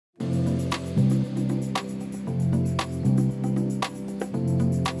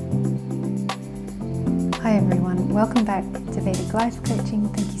Hi everyone, welcome back to Vedic Life Coaching.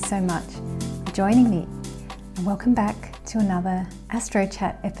 Thank you so much for joining me. And welcome back to another Astro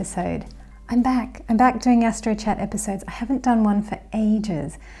Chat episode. I'm back doing Astro Chat episodes. I haven't done one for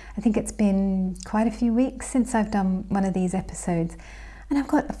ages. I think it's been quite a few weeks since I've done one of these episodes. And I've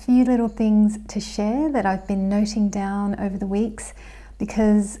got a few little things to share that I've been noting down over the weeks,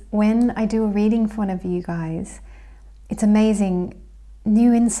 because when I do a reading for one of you guys, it's amazing.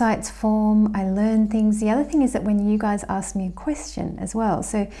 New insights form, I learn things. The other thing is that when you guys ask me a question as well,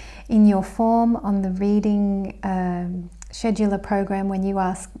 so in your form on the reading scheduler program, when you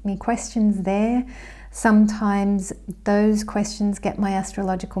ask me questions there, sometimes those questions get my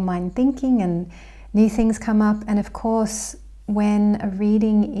astrological mind thinking and new things come up. And of course, when a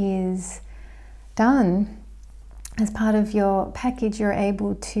reading is done, as part of your package, you're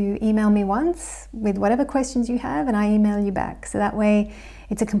able to email me once with whatever questions you have, and I email you back. So that way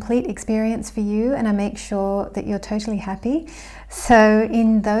it's a complete experience for you, and I make sure that you're totally happy. So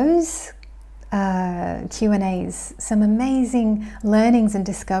in those Q&As, some amazing learnings and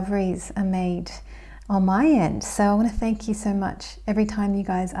discoveries are made on my end. So I want to thank you so much every time you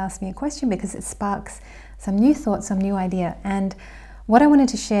guys ask me a question, because it sparks some new thoughts, some new idea. And what I wanted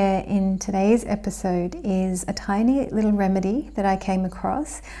to share in today's episode is a tiny little remedy that I came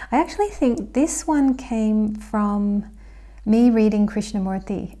across. I actually think this one came from me reading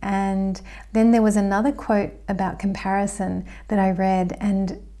Krishnamurti, and then there was another quote about comparison that I read,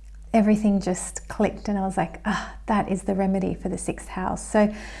 and everything just clicked, and I was like, that is the remedy for the 6th house.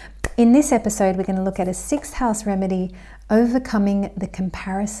 So in this episode, we're going to look at a 6th house remedy, overcoming the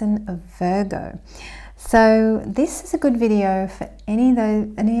comparison of Virgo. So this is a good video for any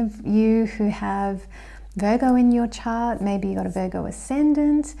of you who have Virgo in your chart. Maybe you've got a Virgo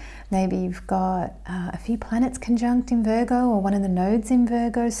ascendant, maybe you've got a few planets conjunct in Virgo, or one of the nodes in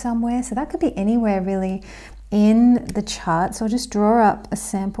Virgo somewhere. So that could be anywhere really in the chart. So I'll just draw up a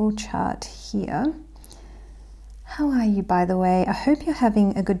sample chart here. How are you, by the way? I hope you're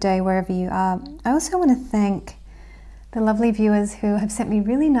having a good day wherever you are. I also want to thank the lovely viewers who have sent me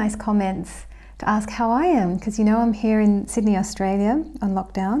really nice comments to ask how I am, because you know I'm here in Sydney, Australia on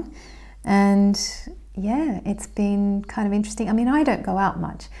lockdown, and yeah, it's been kind of interesting. I mean, I don't go out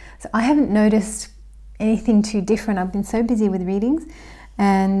much, so I haven't noticed anything too different. I've been so busy with readings,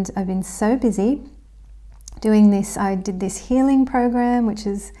 and I've been so busy doing this. I did this healing program, which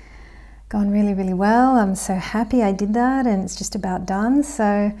has gone really, really well. I'm so happy I did that, and it's just about done.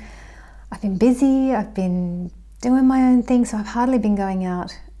 So I've been busy, I've been doing my own thing, so I've hardly been going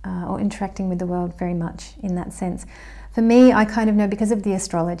out or interacting with the world very much in that sense. For me, I kind of know, because of the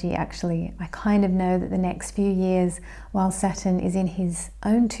astrology actually, I kind of know that the next few years, while Saturn is in his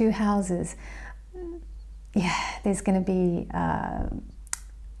own 2 houses, yeah, there's going to be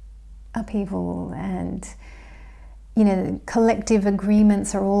upheaval, and you know, collective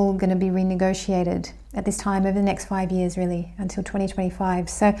agreements are all going to be renegotiated at this time over the next 5 years, really, until 2025.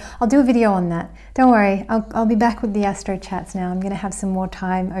 So I'll do a video on that. Don't worry, I'll be back with the Astro Chats now. I'm going to have some more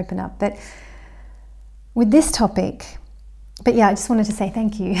time open up. But with this topic, but yeah, I just wanted to say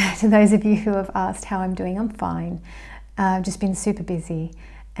thank you to those of you who have asked how I'm doing. I'm fine. I've just been super busy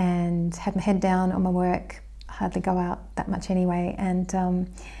and had my head down on my work. I hardly go out that much anyway. And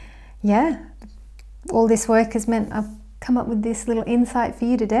yeah, all this work has meant I've come up with this little insight for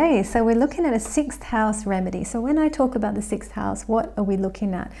you today. So we're looking at a 6th house remedy. So when I talk about the 6th house, what are we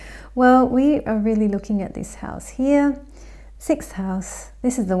looking at? Well, we are really looking at this house here, 6th house.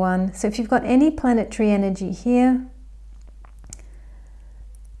 This is the one. So if you've got any planetary energy here,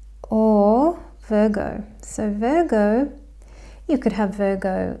 or Virgo. So Virgo, you could have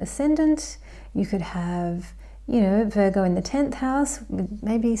Virgo ascendant, you could have, you know, Virgo in the 10th house with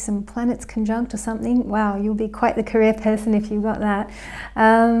maybe some planets conjunct or something. Wow, you'll be quite the career person if you've got that.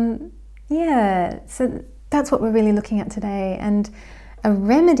 Yeah, so that's what we're really looking at today. And a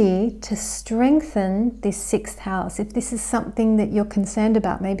remedy to strengthen this 6th house, if this is something that you're concerned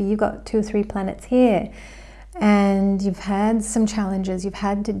about, maybe you've got 2 or 3 planets here, and you've had some challenges, you've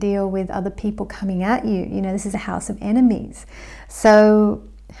had to deal with other people coming at you. You know, this is a house of enemies. So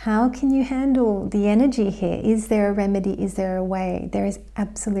how can you handle the energy here? Is there a remedy? Is there a way? There is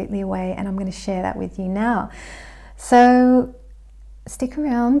absolutely a way, and I'm going to share that with you now. So stick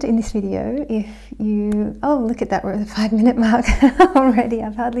around in this video if you... Oh, look at that, we're at the 5-minute mark already.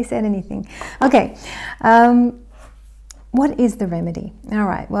 I've hardly said anything. Okay, what is the remedy? All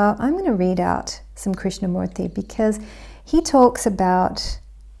right, well, I'm going to read out some Krishnamurti, because he talks about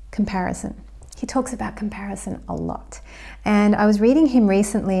comparison. He talks about comparison a lot. And I was reading him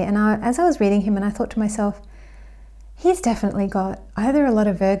recently, and as I was reading him, and I thought to myself, he's definitely got either a lot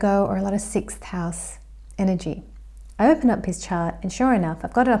of Virgo or a lot of 6th house energy. I open up his chart, and sure enough,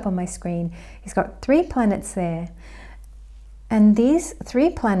 I've got it up on my screen. He's got 3 planets there. And these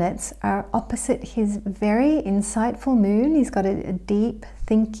 3 planets are opposite his very insightful moon. He's got a deep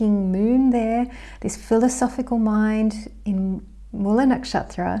thinking moon there, this philosophical mind in Mula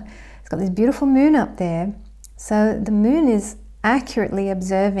Nakshatra. He's got this beautiful moon up there. So the moon is accurately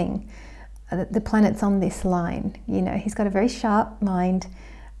observing the planets on this line. You know, he's got a very sharp mind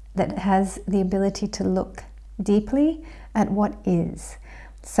that has the ability to look deeply at what is.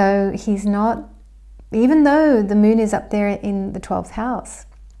 So he's not, even though the moon is up there in the 12th house.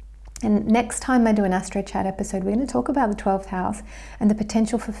 And next time I do an Astro Chat episode, we're going to talk about the 12th house and the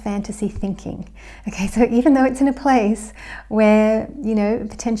potential for fantasy thinking. Okay, so even though it's in a place where, you know,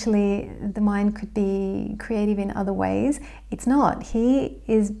 potentially the mind could be creative in other ways, it's not. He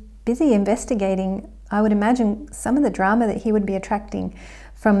is busy investigating, I would imagine, some of the drama that he would be attracting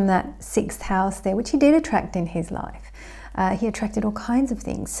from that 6th house there, which he did attract in his life. He attracted all kinds of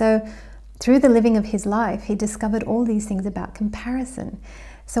things. So through the living of his life, he discovered all these things about comparison.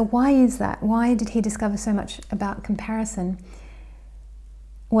 So why is that? Why did he discover so much about comparison?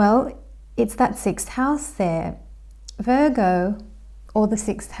 Well, it's that 6th house there. Virgo, or the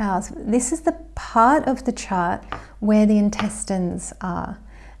 6th house, this is the part of the chart where the intestines are.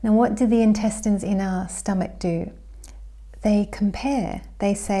 Now, what do the intestines in our stomach do? They compare.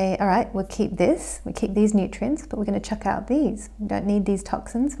 They say, all right, we'll keep this, we keep these nutrients, but we're going to chuck out these. We don't need these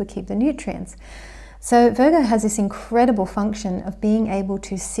toxins, we keep the nutrients. So Virgo has this incredible function of being able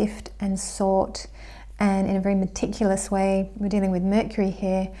to sift and sort, and in a very meticulous way. We're dealing with Mercury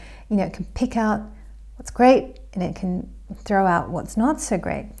here. You know, it can pick out what's great and it can throw out what's not so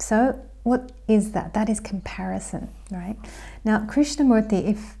great. So what is that? That is comparison, right? Now, Krishnamurti,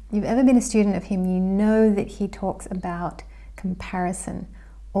 if you've ever been a student of him, you know that he talks about comparison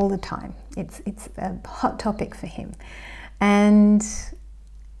all the time. It's a hot topic for him. And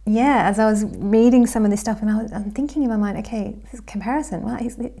yeah, as I was reading some of this stuff, and I'm thinking in my mind, okay, this is comparison. Well,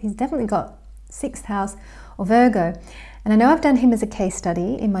 he's definitely got 6th house or Virgo. And I know I've done him as a case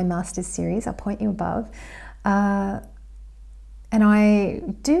study in my master's series. I'll point you above. And I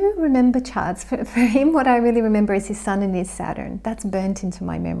do remember charts. For him, what I really remember is his Sun and his Saturn. That's burnt into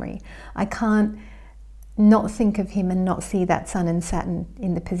my memory. I can't not think of him and not see that Sun and Saturn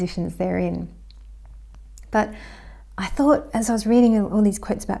in the positions they're in. But I thought, as I was reading all these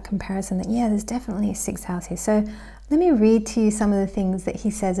quotes about comparison, that yeah, there's definitely a 6th house here. So let me read to you some of the things that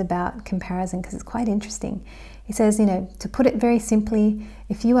he says about comparison, because it's quite interesting. He says, you know, to put it very simply,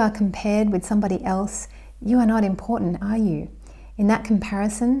 if you are compared with somebody else, you are not important, are you? In that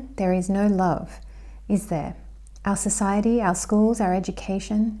comparison, there is no love, is there? Our society, our schools, our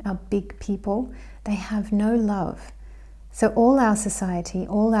education, our big people, they have no love. So all our society,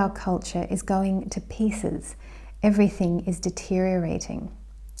 all our culture is going to pieces. Everything is deteriorating.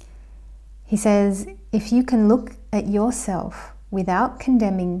 He says, if you can look at yourself without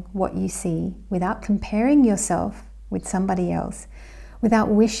condemning what you see, without comparing yourself with somebody else, without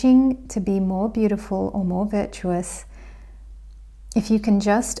wishing to be more beautiful or more virtuous, if you can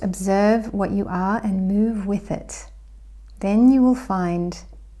just observe what you are and move with it, then you will find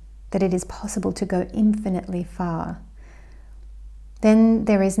that it is possible to go infinitely far. Then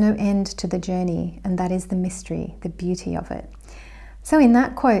there is no end to the journey, and that is the mystery, the beauty of it. So in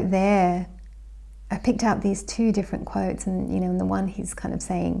that quote there, I picked out these 2 different quotes, and you know, in the one he's kind of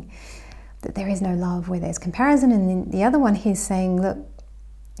saying that there is no love where there's comparison, and in the other one he's saying, look,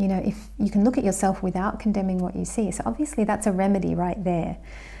 you know, if you can look at yourself without condemning what you see. So obviously that's a remedy right there.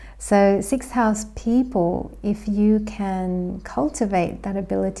 So 6th house people, if you can cultivate that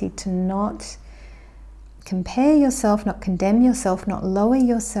ability to not compare yourself, not condemn yourself, not lower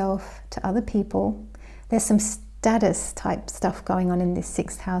yourself to other people. There's some status type stuff going on in this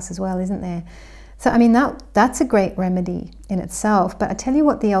 6th house as well, isn't there? So I mean, that's a great remedy in itself, but I tell you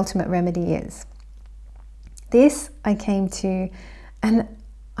what the ultimate remedy is. This I came to, and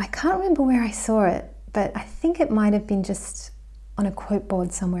I can't remember where I saw it, but I think it might have been just on a quote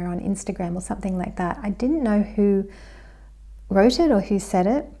board somewhere on Instagram or something like that. I didn't know who wrote it or who said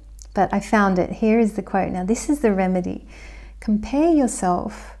it, but I found it. Here is the quote. Now this is the remedy. Compare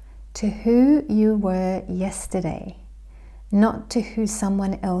yourself to who you were yesterday, not to who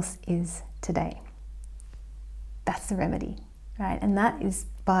someone else is today. That's the remedy, right? And that is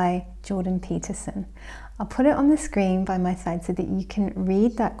by Jordan Peterson. I'll put it on the screen by my side so that you can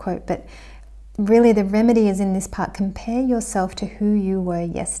read that quote, but really the remedy is in this part. Compare yourself to who you were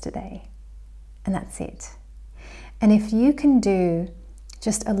yesterday, and that's it. And if you can do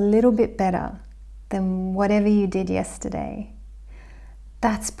just a little bit better than whatever you did yesterday,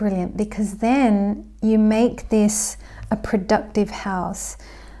 that's brilliant, because then you make this a productive house.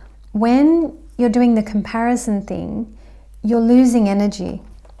 When you're doing the comparison thing, you're losing energy.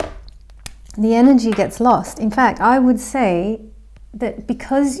 The energy gets lost. In fact, I would say that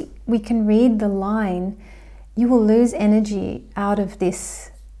because we can read the line, you will lose energy out of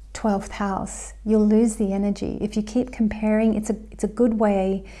this 12th house. You'll lose the energy. If you keep comparing, it's a good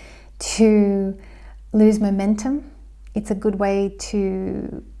way to lose momentum. It's a good way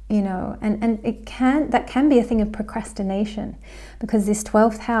to, you know, and that can be a thing of procrastination, because this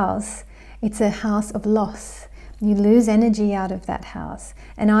 12th house, it's a house of loss. You lose energy out of that house.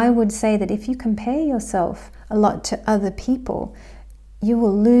 And I would say that if you compare yourself a lot to other people, you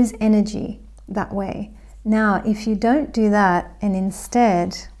will lose energy that way. Now, if you don't do that, and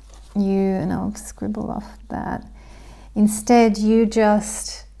instead and I'll scribble off that, instead you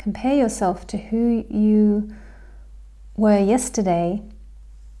just compare yourself to who you were yesterday,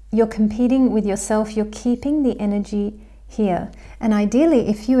 you're competing with yourself, you're keeping the energy here. And ideally,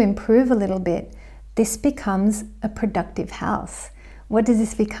 if you improve a little bit, this becomes a productive house. What does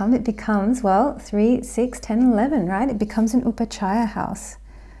this become? It becomes, well, 3, 6, 10, 11, right? It becomes an upachaya house.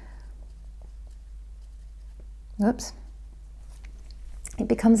 Oops. It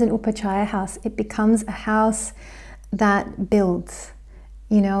becomes an upachaya house. It becomes a house that builds,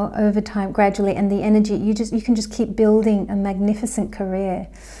 you know, over time, gradually, and the energy, you can just keep building a magnificent career.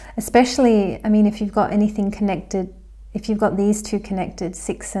 If you've got anything connected, if you've got these two connected,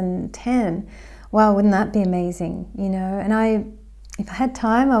 6 and 10, wow, wouldn't that be amazing, you know? And if I had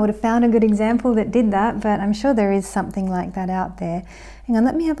time, I would have found a good example that did that, but I'm sure there is something like that out there. Hang on,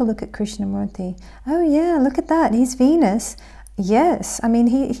 let me have a look at Krishnamurti. Oh yeah, look at that, he's Venus. Yes, I mean,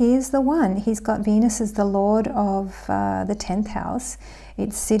 he is the one. He's got Venus as the Lord of the 10th house.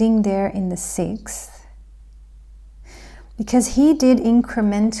 It's sitting there in the 6th. Because he did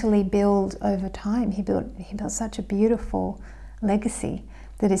incrementally build over time. He built such a beautiful legacy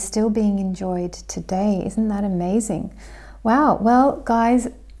that is still being enjoyed today. Isn't that amazing? Wow, well guys,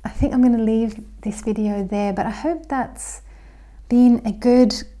 I think I'm going to leave this video there, but I hope that's been a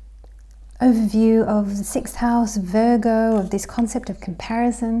good overview of the 6th house, Virgo, of this concept of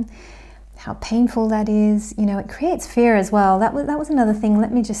comparison, how painful that is. You know, it creates fear as well. That was another thing.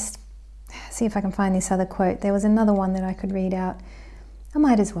 Let me just see if I can find this other quote. There was another one that I could read out. I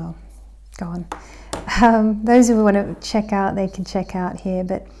might as well. Go on. Those who want to check out, they can check out here.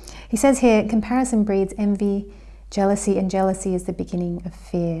 But he says here, comparison breeds envy, jealousy, and jealousy is the beginning of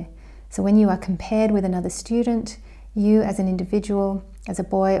fear. So when you are compared with another student, you as an individual, as a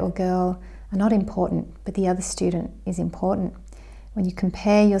boy or girl, are not important, but the other student is important. When you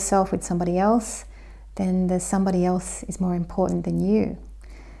compare yourself with somebody else, then the somebody else is more important than you.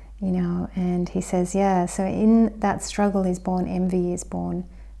 You know, and he says, yeah, so in that struggle is born envy, is born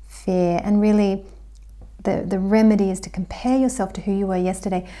fear. And really, the remedy is to compare yourself to who you were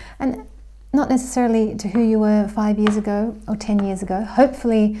yesterday, and not necessarily to who you were 5 years ago or 10 years ago.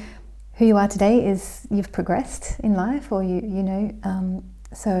 Hopefully, who you are today is you've progressed in life, or you know,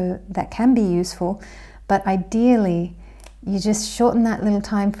 so that can be useful. But ideally, you just shorten that little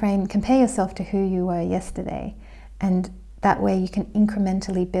time frame, compare yourself to who you were yesterday, and that way you can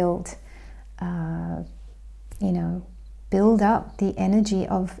incrementally build, you know, build up the energy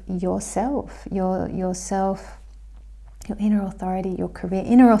of yourself, your inner authority, your career.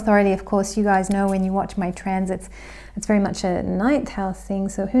 Inner authority, of course, you guys know when you watch my transits, it's very much a 9th house thing.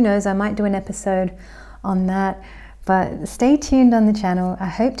 So who knows, I might do an episode on that. But stay tuned on the channel. I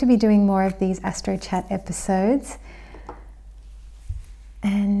hope to be doing more of these Astro Chat episodes.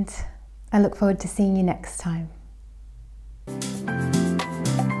 And I look forward to seeing you next time.